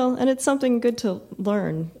 I don't know. And it's something good to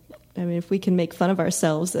learn. I mean, if we can make fun of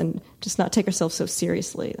ourselves and just not take ourselves so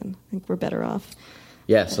seriously, then I think we're better off.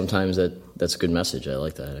 Yeah, sometimes that's a good message. I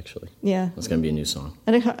like that, actually. Yeah. That's going to be a new song.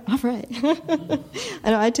 All right.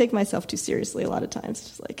 I know I take myself too seriously a lot of times.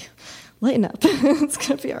 Just like, lighten up. It's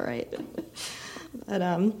going to be all right. But,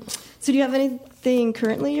 so do you have anything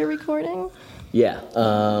currently you're recording? Yeah,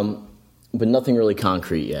 but nothing really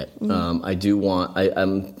concrete yet. I do want...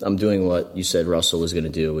 I'm doing what you said Russell was going to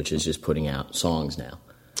do, which is just putting out songs now.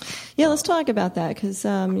 Yeah, let's talk about that because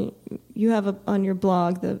you have on your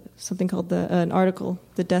blog something called an article,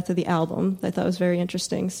 "The Death of the Album." That I thought was very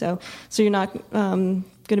interesting. So you're not going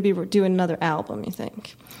to be doing another album, you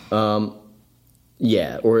think?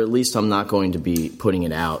 Yeah, or at least I'm not going to be putting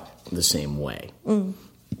it out the same way.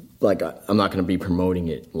 Like I'm not going to be promoting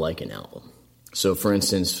it like an album. So, for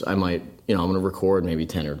instance, I might, I'm going to record maybe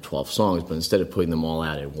 10 or 12 songs, but instead of putting them all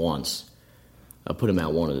out at once, I'll put them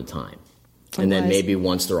out one at a time. And then maybe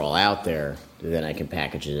once they're all out there, then I can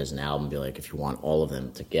package it as an album and be like, if you want all of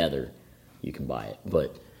them together, you can buy it.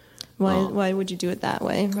 But why would you do it that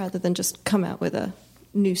way rather than just come out with a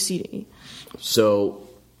new CD? So,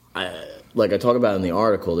 like I talk about in the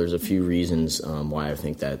article, there's a few reasons why I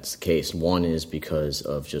think that's the case. One is because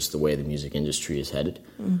of just the way the music industry is headed.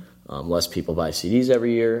 Less people buy CDs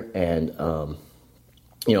every year, and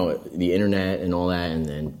the internet and all that,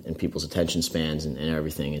 and people's attention spans and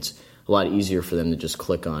everything. It's a lot easier for them to just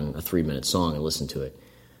click on a 3-minute song and listen to it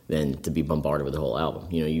than to be bombarded with the whole album.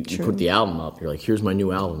 You put the album up, you're like, here's my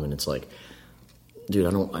new album, and it's like dude,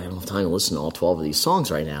 I don't have time to listen to all 12 of these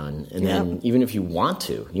songs right now. And then even if you want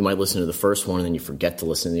to, you might listen to the first one and then you forget to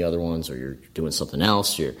listen to the other ones, or you're doing something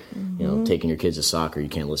else. You're, taking your kids to soccer. You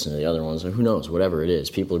can't listen to the other ones, or who knows, whatever it is.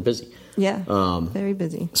 People are busy. Yeah. Very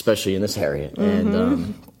busy. Especially in this area.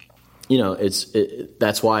 And,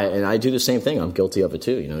 that's why, and I do the same thing. I'm guilty of it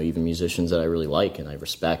too. Even musicians that I really like and I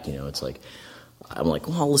respect, it's like, I'm like,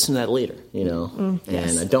 well, I'll listen to that later, and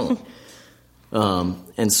I don't.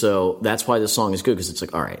 And so that's why this song is good, because it's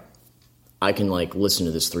like, all right, I can like listen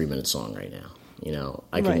to this 3-minute song right now.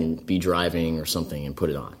 I can be driving or something and put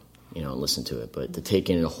it on, and listen to it. But to take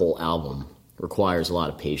in a whole album requires a lot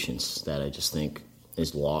of patience that I just think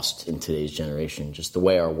is lost in today's generation, just the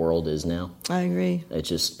way our world is now. I agree.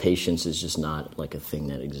 Patience is just not like a thing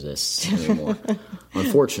that exists anymore,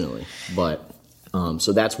 unfortunately. But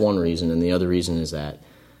so that's one reason, and the other reason is that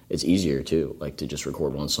it's easier too, like to just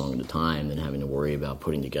record one song at a time than having to worry about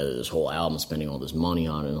putting together this whole album, spending all this money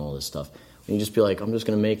on it and all this stuff. And you just be like, I'm just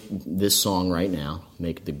going to make this song right now,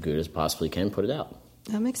 make it the good as possibly can, put it out.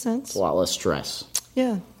 That makes sense. It's a lot less stress.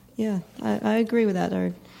 Yeah. I agree with that.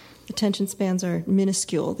 Our attention spans are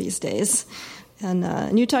minuscule these days.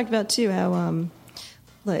 And you talked about too how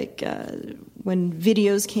when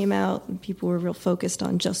videos came out, people were real focused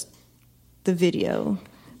on just the video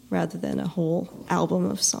rather than a whole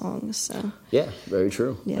album of songs. So yeah, very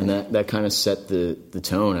true. Yeah. And that kind of set the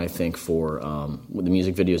tone, I think, for the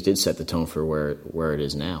music videos did set the tone for where it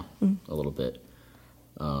is now a little bit,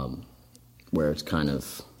 where it's kind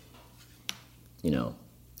of, it's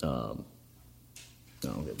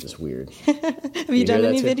just weird. Have you done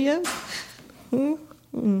any videos?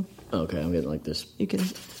 Okay, I'm getting like this. You can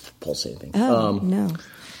pulsating thing. Oh, no.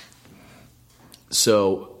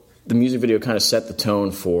 So the music video kind of set the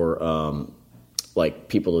tone for like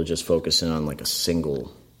people to just focus in on like a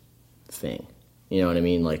single thing. You know what I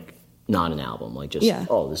mean? Like not an album, like just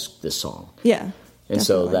this song. Yeah. And definitely.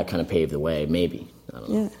 So that kind of paved the way, maybe. I don't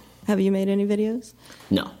know. Yeah. Have you made any videos?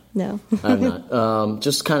 No. I've not.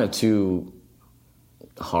 Just kind of too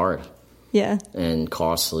hard. Yeah. And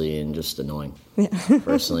costly and just annoying. Yeah.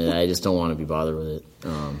 Personally, I just don't want to be bothered with it.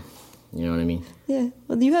 You know what I mean? Yeah.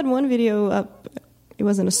 Well, you had one video up. It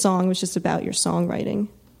wasn't a song. It was just about your songwriting.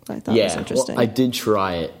 I thought it was interesting. Well, I did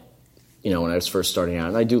try it, when I was first starting out.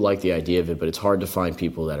 And I do like the idea of it, but it's hard to find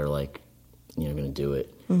people that are like, going to do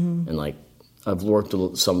it. Mm-hmm. And like, I've worked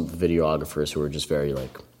with some videographers who are just very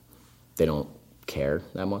like, they don't care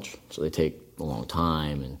that much. So they take a long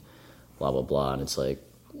time and blah, blah, blah. And it's like,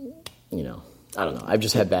 I don't know. I've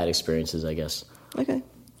just had bad experiences, I guess. Okay.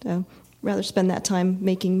 So rather spend that time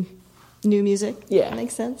making new music. Yeah. That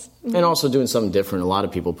makes sense. Mm-hmm. And also doing something different. A lot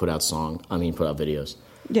of people put out videos.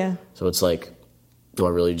 Yeah. So it's like, do I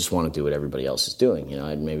really just want to do what everybody else is doing?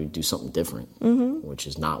 I'd maybe do something different, which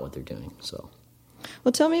is not what they're doing. So,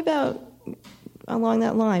 well, tell me about along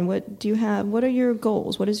that line. What do you have? What are your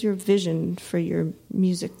goals? What is your vision for your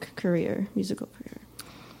musical career? It's a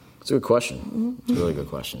good question. Mm-hmm. It's a really good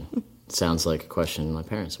question. It sounds like a question my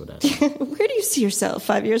parents would ask. Where do you see yourself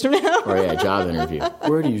 5 years from now? Or job interview.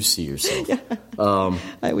 Where do you see yourself? Yeah.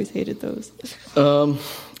 I always hated those.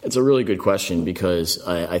 It's a really good question because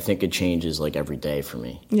I think it changes like every day for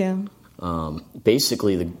me. Yeah.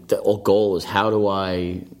 Basically, the goal is how do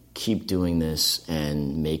I keep doing this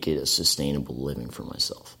and make it a sustainable living for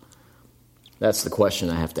myself? That's the question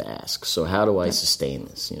I have to ask. So how do I sustain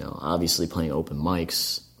this? Obviously playing open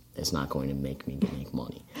mics is not going to make me make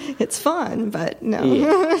money. It's fun, but no.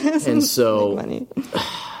 Yeah. And so, money.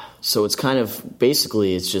 So it's kind of,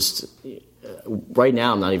 basically it's just, right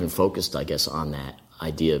now I'm not even focused, I guess, on that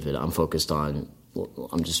idea of it. I'm focused on,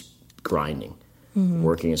 I'm just grinding,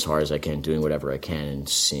 working as hard as I can, doing whatever I can, and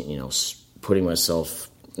putting myself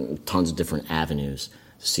in tons of different avenues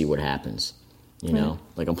to see what happens.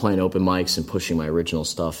 Like I'm playing open mics and pushing my original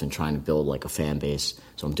stuff and trying to build like a fan base.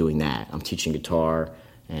 So I'm doing that. I'm teaching guitar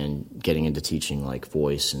and getting into teaching like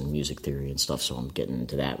voice and music theory and stuff. So I'm getting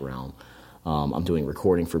into that realm. I'm doing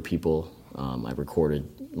recording for people. I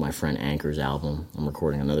recorded my friend Anchor's album. I'm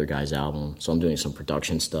recording another guy's album. So I'm doing some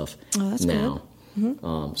production stuff now.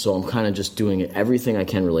 Mm-hmm. So I'm kind of just doing everything I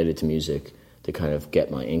can related to music to kind of get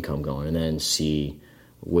my income going and then see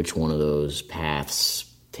which one of those paths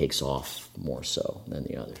takes off more so than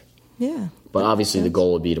the other. Yeah. But obviously the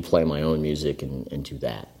goal would be to play my own music and do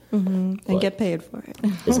that. Mm-hmm. And get paid for it.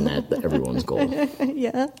 Isn't that everyone's goal?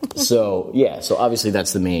 Yeah. So obviously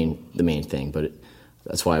that's the main thing, but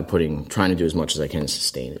that's why I'm trying to do as much as I can to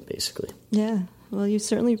sustain it, basically. Yeah. Well, you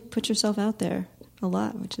certainly put yourself out there a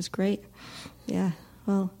lot, which is great. Yeah.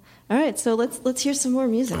 Well, all right. So let's hear some more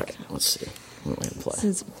music. All right, let's see. What am I going to play? This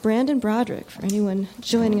is Brandon Broderick, for anyone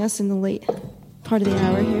joining us in the late part of the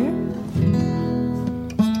hour here.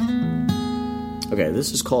 Okay,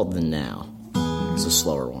 this is called The Now. It's a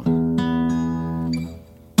slower one.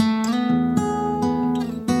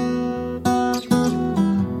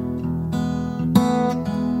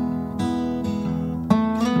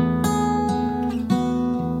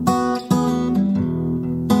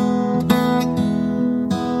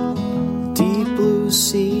 Deep blue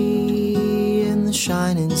sea and the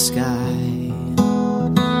shining sky.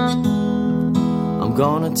 I'm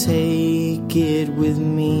gonna take it with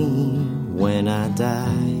me when I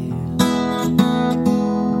die.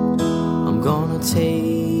 I'm gonna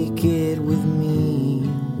take it with me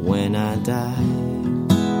when I die.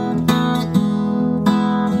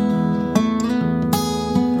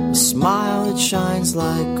 A smile that shines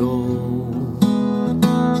like gold.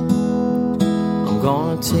 I'm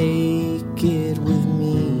gonna take it with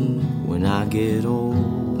me when I get old.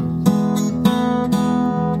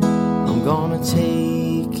 I'm gonna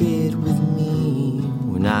take it with me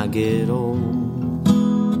when I get old.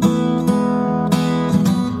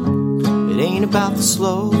 It ain't about the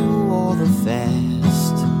slow or the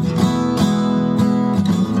fast.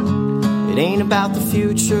 It ain't about the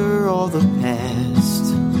future or the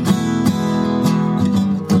past.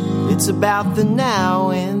 It's about the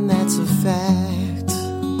now, and that's a fact.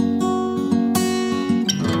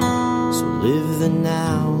 So live the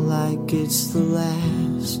now like it's the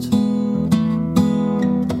last.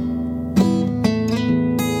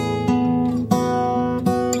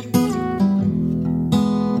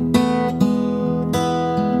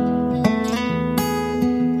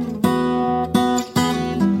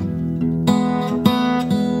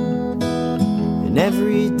 And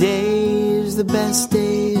every day is the best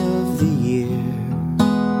day of the year.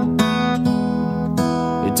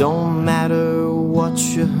 It don't matter what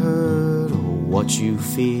you heard or what you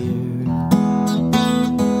fear.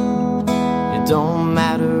 It don't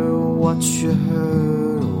matter what you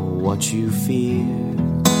heard or what you fear.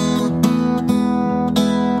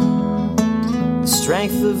 The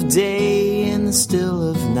strength of day and the still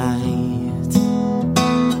of night.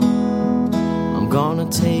 I'm gonna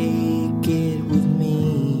take it with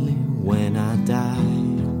me when I die.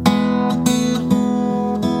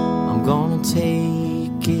 I'm gonna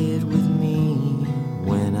take it with me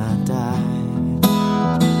when I die.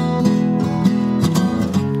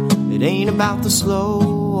 It ain't about the slow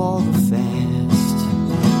or the fast.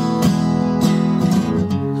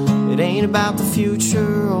 It ain't about the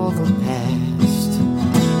future or the past.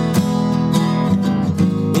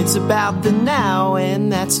 It's about the now,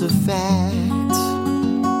 and that's a fact.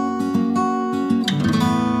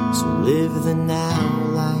 So live the now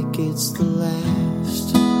like it's the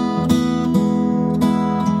last.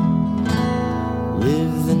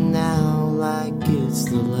 Live the now like it's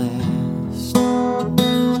the last.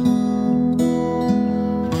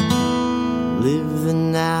 Live the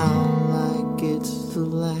now like it's the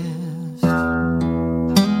last.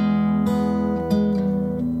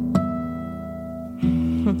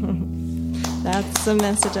 That's the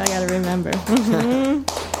message I gotta remember.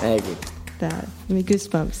 Thank you. That. Give me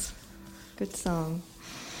goosebumps. Good song.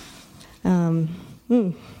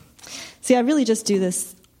 See, I really just do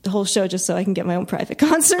this the whole show just so I can get my own private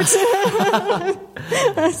concerts.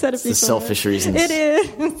 I said it before. The selfish reasons. It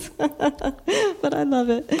is. But I love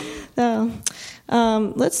it.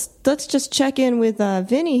 Let's just check in with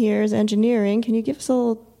Vinny here as engineering. Can you give us a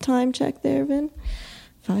little time check there, Vin?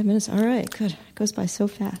 5 minutes. All right, good. It goes by so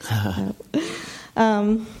fast.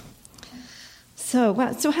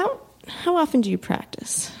 So how often do you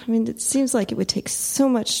practice? I mean, it seems like it would take so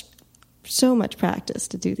much practice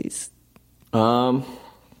to do these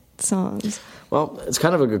songs. Well, it's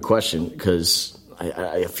kind of a good question because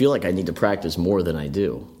I feel like I need to practice more than I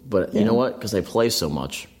do. But you know what? Because I play so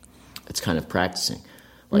much, it's kind of practicing.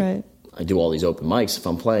 Like, right. I do all these open mics. If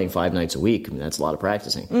I'm playing 5 nights a week, I mean, that's a lot of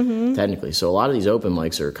practicing, technically. So a lot of these open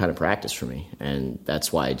mics are kind of practice for me, and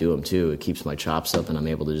that's why I do them, too. It keeps my chops up, and I'm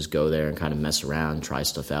able to just go there and kind of mess around, try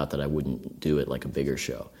stuff out that I wouldn't do at, like, a bigger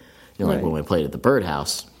show. You know, like when I played at the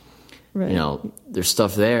Birdhouse, you know, there's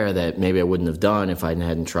stuff there that maybe I wouldn't have done if I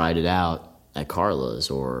hadn't tried it out at Carla's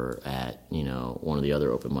or at, you know, one of the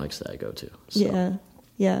other open mics that I go to. So.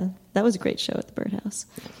 Yeah. That was a great show at the Birdhouse.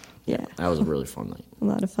 Yeah. That was a really fun night. A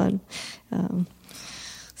lot of fun. All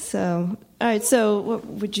right, so what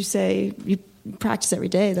would you say? You practice every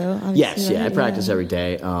day, though? Yes, right? I practice every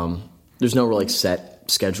day. There's no really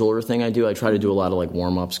set schedule or thing I do. I try to do a lot of like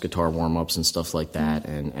warm-ups, guitar warm-ups and stuff like that,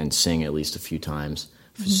 and sing at least a few times,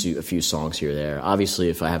 a few songs here or there. Obviously,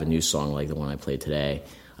 if I have a new song like the one I played today,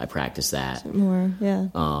 I practice that more, yeah.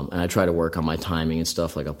 And I try to work on my timing and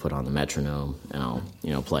stuff. Like I'll put on the metronome and I'll,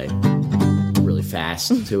 you know, play really really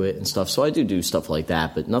fast to it and stuff. So I do stuff like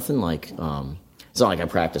that, but nothing like, it's not like I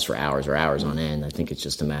practice for hours or hours on end. I think it's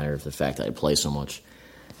just a matter of the fact that I play so much.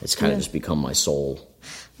 It's kind of just become my soul.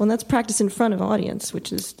 Well, that's practice in front of audience,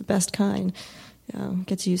 which is the best kind.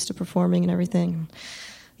 Gets you used to performing and everything.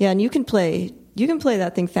 Yeah, and you can play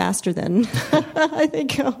that thing faster than I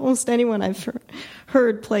think almost anyone I've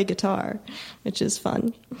heard play guitar, which is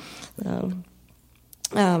fun.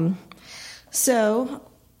 So,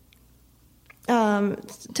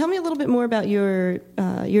 tell me a little bit more about your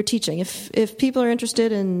teaching. If people are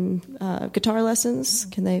interested in guitar lessons,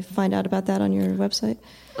 can they find out about that on your website?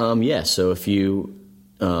 Yeah. So if you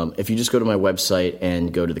just go to my website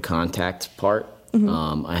and go to the contact part,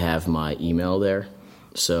 I have my email there.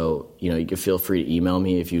 So you can feel free to email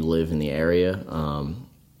me if you live in the area.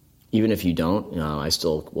 Even if you don't, I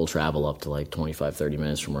still will travel up to like 25, 30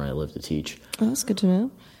 minutes from where I live to teach. Oh, that's good to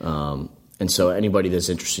know. And so anybody that's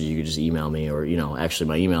interested, you could just email me, or, actually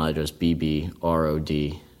my email address,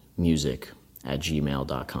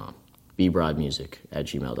 bbrodmusic@gmail.com.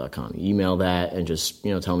 bbrodmusic@gmail.com. Email that and just,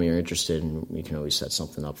 tell me you're interested, and we can always set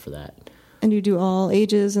something up for that. And you do all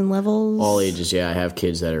ages and levels? All ages, yeah. I have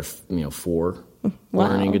kids that are, 4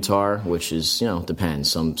 learning guitar, which is, depends.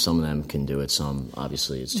 Some of them can do it. Some,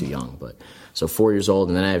 obviously, it's too young. But so 4 years old,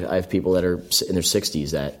 and then I have people that are in their 60s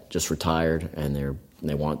that just retired, and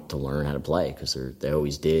they want to learn how to play because they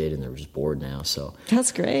always did, and they're just bored now. So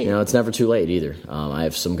that's great. It's never too late either. I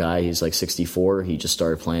have some guy, he's like 64. He just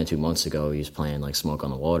started playing 2 months ago. He's playing like Smoke on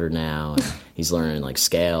the Water now, and he's learning like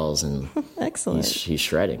scales, and excellent. He's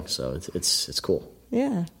shredding. So it's cool.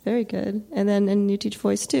 Yeah, very good. And you teach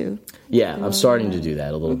voice too? Yeah, I'm starting to do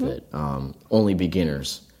that a little bit. Only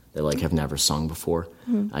beginners that have never sung before.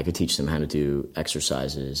 I could teach them how to do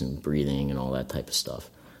exercises and breathing and all that type of stuff.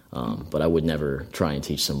 But I would never try and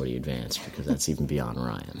teach somebody advanced because that's even beyond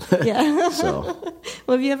where I am. Yeah. So,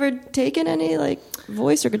 well, have you ever taken any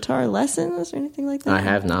voice or guitar lessons or anything like that? I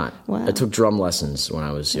have not. Wow. I took drum lessons when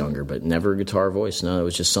I was younger, but never guitar voice. No, it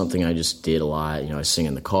was just something I just did a lot. I sing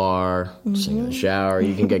in the car, sing in the shower.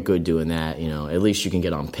 You can get good doing that. At least you can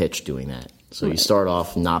get on pitch doing that. So you start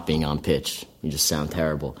off not being on pitch. You just sound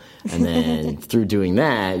terrible. And then through doing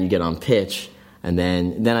that, you get on pitch. And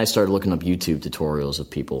then I started looking up YouTube tutorials of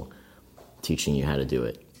people teaching you how to do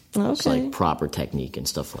it. Okay. It's like proper technique and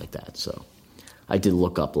stuff like that. So I did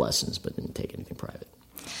look up lessons, but didn't take anything private.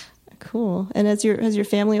 Cool. And has your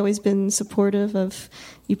family always been supportive of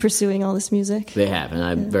you pursuing all this music? They have, and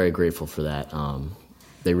I'm very grateful for that.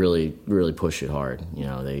 They really, really push it hard,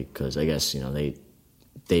 because I guess,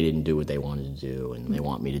 they didn't do what they wanted to do, and they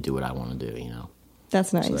want me to do what I want to do,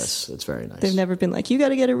 That's nice. So that's very nice. They've never been like, you got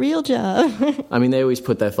to get a real job. I mean, they always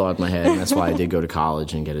put that thought in my head, and that's why I did go to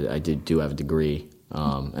college and I do have a degree,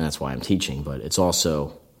 and that's why I'm teaching. But it's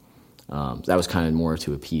also, that was kind of more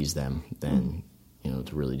to appease them than,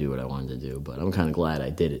 to really do what I wanted to do. But I'm kind of glad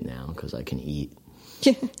I did it now because I can eat.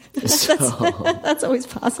 Yeah, that's always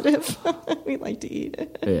positive. We like to eat.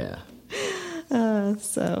 Yeah.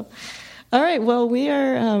 All right, well, we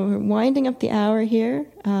are winding up the hour here.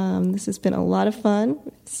 This has been a lot of fun.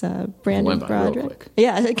 It's Brandon Broderick. Real quick.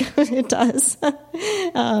 Yeah, it does.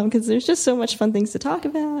 Because there's just so much fun things to talk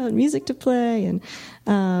about, music to play. And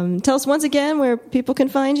tell us once again where people can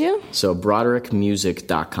find you. So,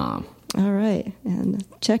 BroderickMusic.com. All right, and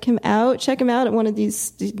check him out. Check him out at one of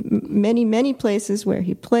these many, many places where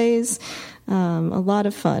he plays. A lot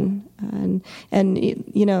of fun.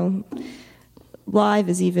 And live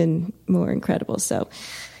is even more incredible. So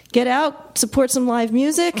get out, support some live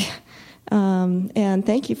music, and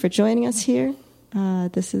thank you for joining us here.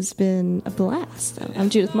 This has been a blast. I'm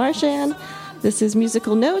Judith Marchand. This is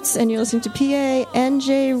Musical Notes, and you're listening to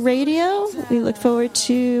PANJ Radio. We look forward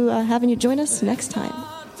to having you join us next time.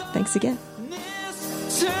 Thanks again.